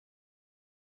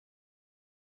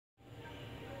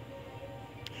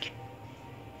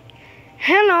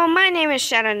Hello, my name is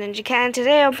Shadow Ninja Cat, and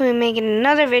today I'll be making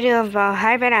another video about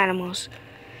hybrid animals.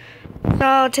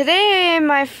 So today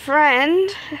my friend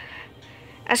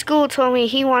at school told me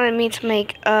he wanted me to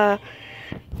make a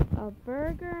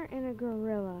burger and a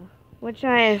gorilla, which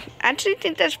I actually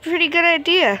think that's a pretty good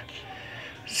idea.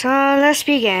 So let's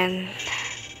begin.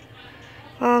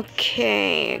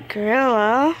 Okay,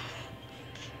 gorilla.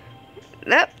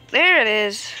 Yep, there it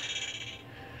is.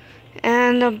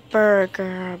 And a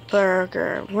burger.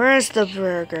 Where's the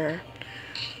burger?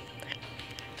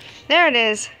 There it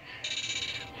is.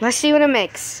 Let's see what it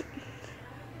makes.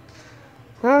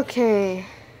 Okay.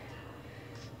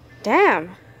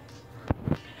 Damn.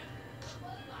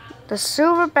 The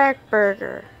silverback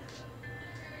burger.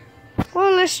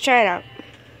 Well, let's try it out.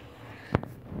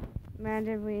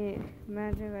 Imagine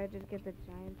if I just get the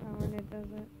giant power and it does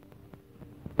it.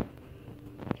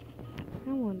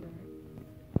 I wonder.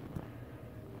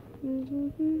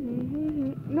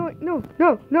 No.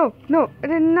 I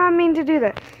did not mean to do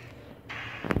that.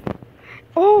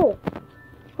 Oh,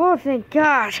 thank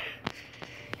God.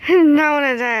 I did not want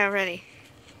to die already.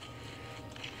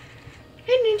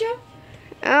 Hey, Ninja.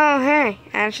 Oh, hey.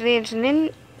 Actually, it's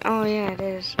Ninja. Oh, yeah, it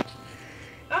is.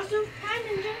 Also, hi,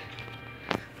 Ninja.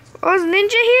 Oh, is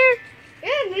Ninja here?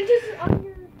 Yeah, Ninja's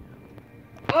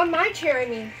on my chair, I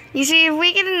mean. You see, if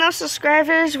we get enough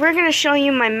subscribers, we're going to show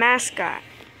you my mascot.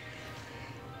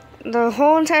 The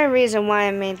whole entire reason why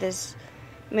I made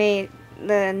the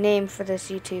name for this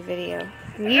YouTube video.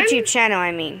 YouTube channel,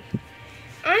 I mean.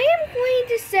 I am going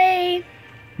to say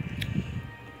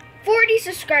 40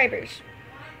 subscribers.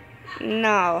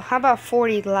 No, how about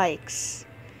 40 likes?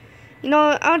 You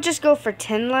know, I'll just go for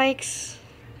 10 likes.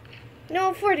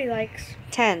 No, 40 likes.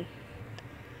 10.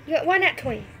 Why not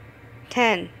 20?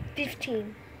 10.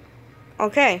 15.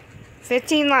 Okay,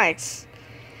 15 likes.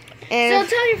 And so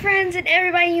tell your friends and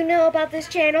everybody you know about this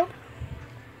channel.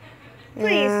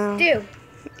 Please do.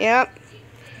 Yep.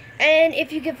 And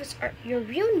if you give us your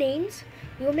real names,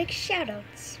 we will make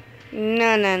shoutouts. No.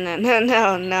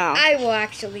 I will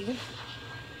actually.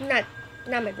 Not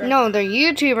my brother. No, they're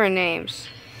YouTuber names.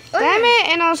 Oh, Damn yeah. it,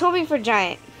 and I was hoping for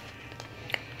giant.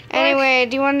 Anyway,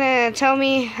 do you want to tell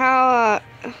me how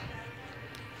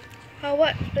How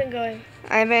what's been going?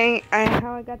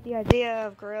 how I got the idea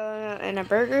of gorilla and a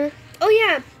burger? Oh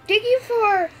yeah, thank you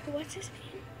for what's his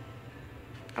name?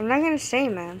 I'm not gonna say,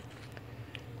 man.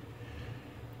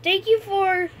 Thank you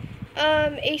for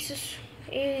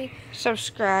a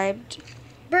Subscribed.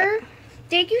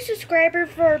 Thank you, subscriber,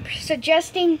 for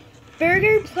suggesting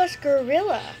burger plus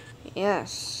gorilla.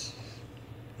 Yes.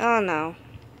 Oh no.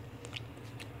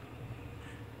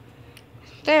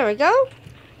 There we go.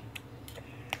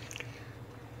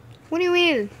 What do you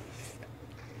mean?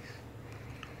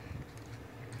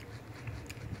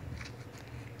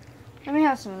 Let me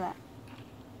have some of that.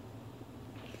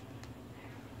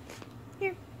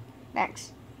 Here.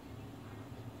 Thanks.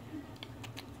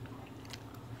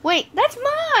 Wait, that's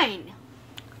mine!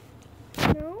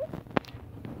 No?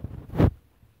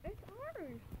 It's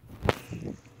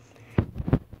ours.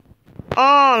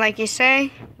 Oh, like you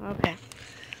say? Okay.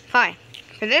 Fine.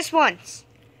 For this once.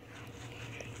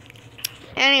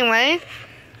 Anyway,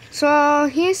 so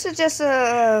he suggests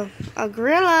a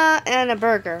gorilla and a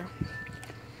burger.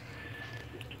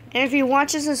 And if he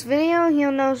watches this video,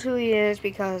 he'll know who he is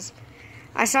because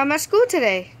I saw him at school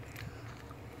today,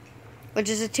 which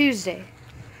is a Tuesday.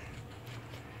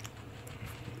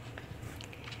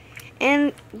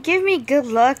 And give me good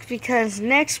luck because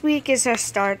next week is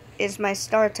my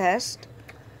STAR test.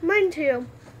 Mine too.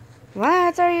 What?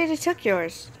 I thought you already took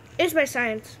yours. It's my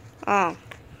science. Oh.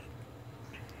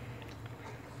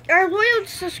 Our loyal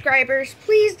subscribers,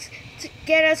 please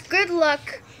get us good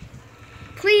luck.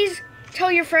 Please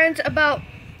tell your friends about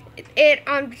it.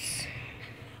 I'm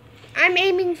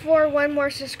aiming for one more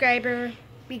subscriber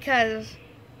because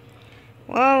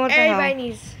Well, what the everybody hell?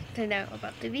 needs to know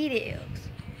about the videos.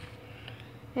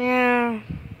 Yeah.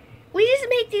 We just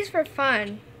make these for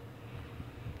fun.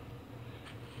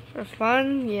 For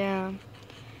fun? Yeah.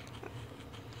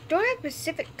 Don't have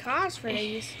specific cause for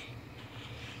these.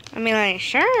 I mean, like,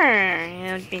 sure,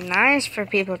 it would be nice for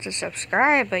people to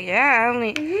subscribe, but yeah,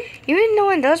 even no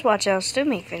one does watch it, I'll still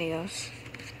make videos.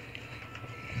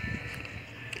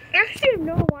 Actually, if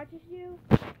no one watches you,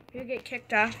 you'll get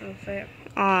kicked off of it.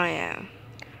 Oh, yeah.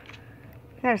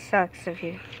 That sucks if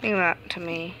you think about it to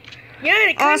me. Yeah,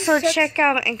 and it kinda Also, sucks. check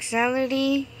out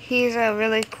Exality. He's a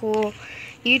really cool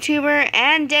YouTuber.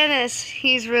 And Dennis,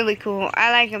 he's really cool.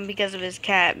 I like him because of his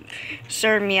cat.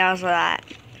 Sir meows a lot.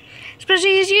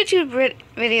 Especially his YouTube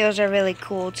videos are really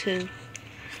cool too.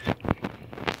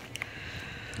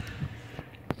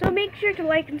 So make sure to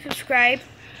like and subscribe.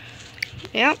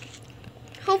 Yep.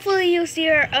 Hopefully you'll see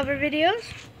our other videos.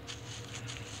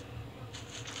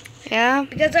 Yeah.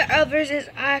 Because our others is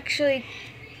actually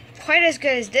quite as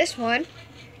good as this one.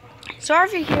 Sorry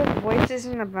if you hear voices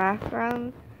in the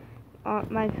background.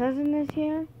 My cousin is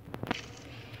here.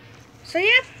 So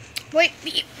yeah, wait,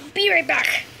 be right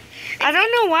back. I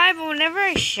don't know why, but whenever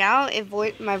I shout,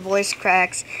 my voice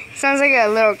cracks. It sounds like a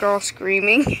little girl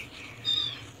screaming.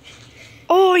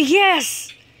 Oh,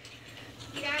 yes!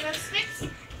 You got enough sticks?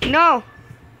 No.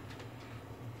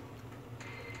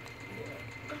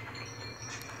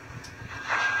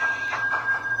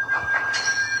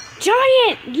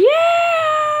 Giant!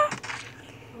 Yeah!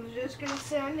 I was just gonna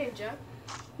say on Ninja.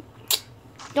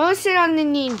 Don't sit on the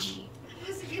ninja.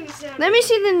 Let me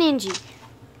see the ninja.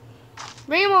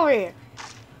 Bring him over here.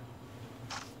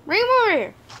 Bring him over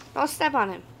here. Don't step on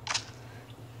him.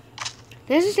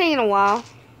 This is taking a while.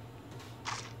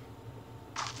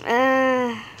 What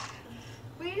are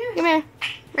you doing? Come here.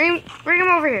 Bring him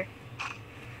over here.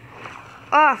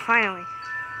 Oh, finally.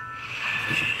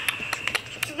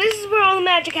 So this is where all the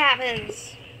magic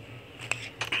happens.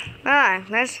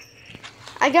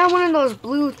 I got one of those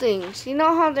blue things. You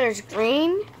know how there's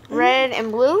green, red,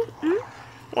 and blue? Mm-hmm.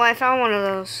 Well, I found one of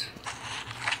those.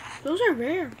 Those are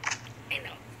rare. I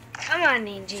know. Come on,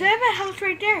 Ninja. So I have a house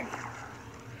right there.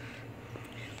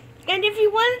 And if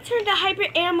you want to turn the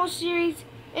Hybrid Animal series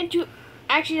into,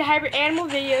 actually the Hybrid Animal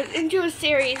videos into a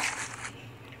series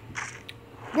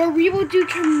where we will do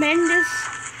tremendous.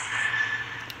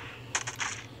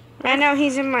 Right now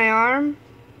he's in my arm.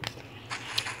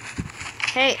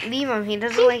 Hey, leave him. He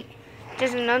doesn't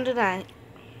do that.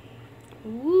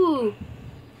 Ooh.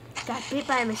 Got bit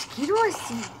by a mosquito, I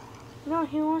see. No,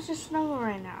 he wants to snuggle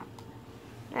right now.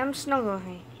 Let him snuggle with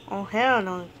me. Oh, hell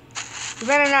no. You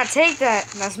better not take that.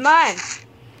 That's mine.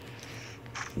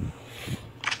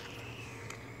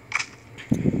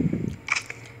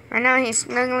 Right now he's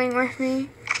snuggling with me.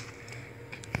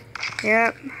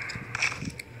 Yep.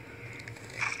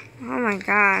 Oh my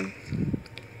god.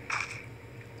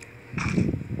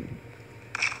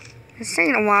 It's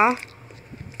taking a while.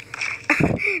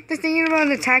 They're thinking about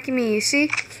attacking me, you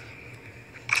see?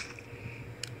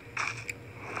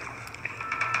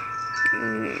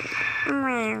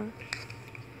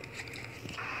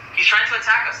 He's trying to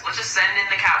attack us. Let's just send in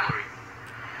the cavalry.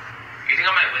 You think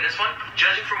I might win this one?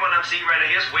 Judging from what I'm seeing right now,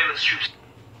 he has way less troops.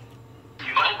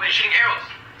 They're shooting arrows.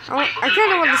 I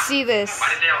kind of want to see this. Why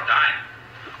did they all die?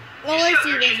 Oh, I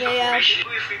see this, yeah.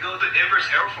 If we go to the inverse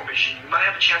arrow formation, you might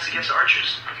have a chance against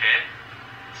archers. Okay.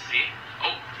 See?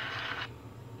 Oh.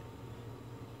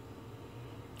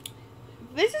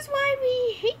 This is why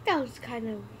we hate those kind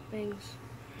of things.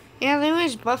 Yeah, they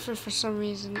always buffer for some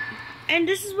reason. And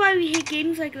this is why we hate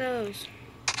games like those.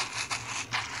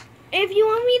 If you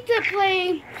want me to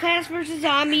play Plants vs.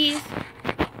 Zombies,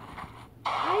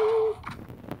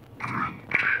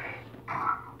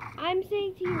 I'm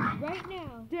saying to you right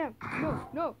now. Damn,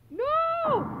 no. No!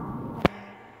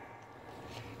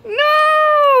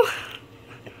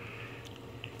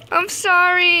 I'm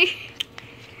sorry.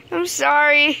 I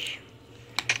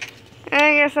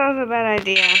guess that was a bad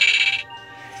idea.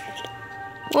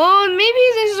 Well, maybe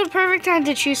this is a perfect time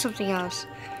to choose something else.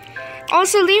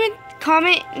 Also, leave a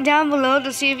comment down below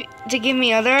to see to give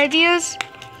me other ideas.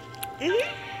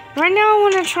 Right now, I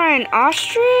want to try an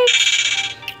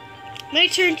ostrich. My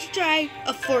turn to try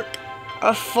a fork.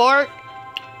 A fork?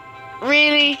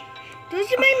 Really?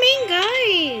 Those are my main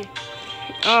guys.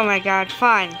 Oh my god,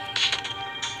 fine.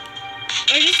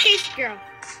 Or in this case, girl.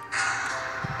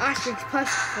 Ostrich plus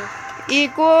fork.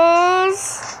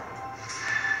 Equals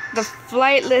the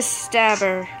flightless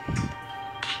stabber.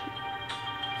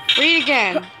 Read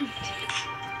again.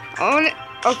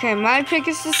 Okay, my pick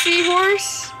is the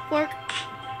seahorse. Fork.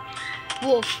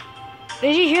 Wolf.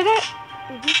 Did you hear that?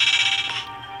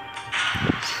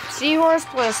 Seahorse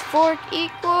plus fork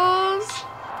equals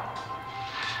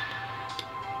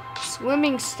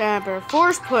swimming stabber.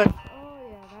 Force put. Oh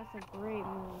yeah, that's a great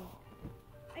move.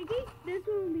 I think this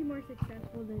one will be more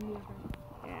successful than the other.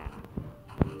 Yeah.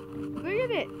 Look at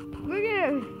it. Look at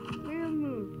him. Look at him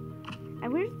move. I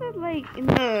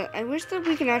wish that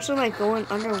we can actually go in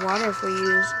underwater if we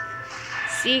use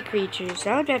sea creatures.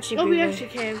 That would actually be we good. actually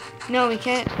can. No, we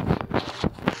can't.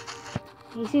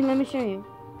 You see, let me show you.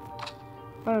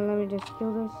 Hold on, let me just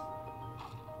kill this.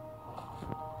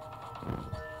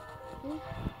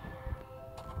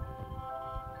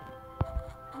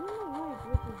 I don't know why it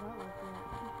glitches out like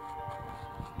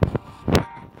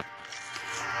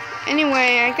that. Anyway,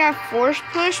 I got force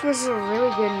push, which is a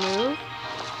really good move.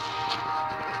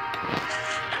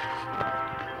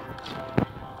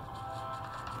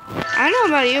 I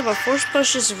don't know about you, but force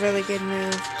push is a really good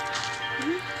move.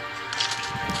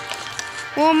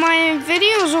 Well, my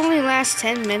videos only last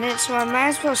 10 minutes, so I might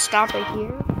as well stop it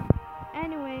here.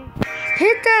 Anyway,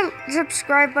 hit that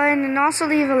subscribe button and also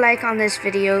leave a like on this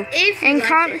video. If you And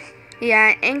like it.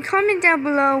 yeah, and comment down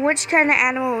below which kind of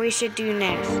animal we should do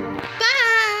next.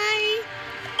 Bye!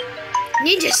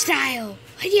 Ninja style.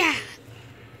 Yeah.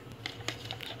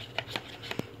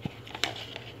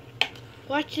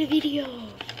 Watch the video.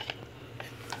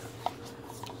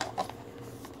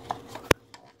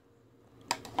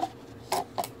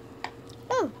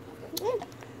 Oh,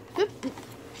 good.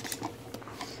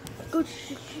 Good.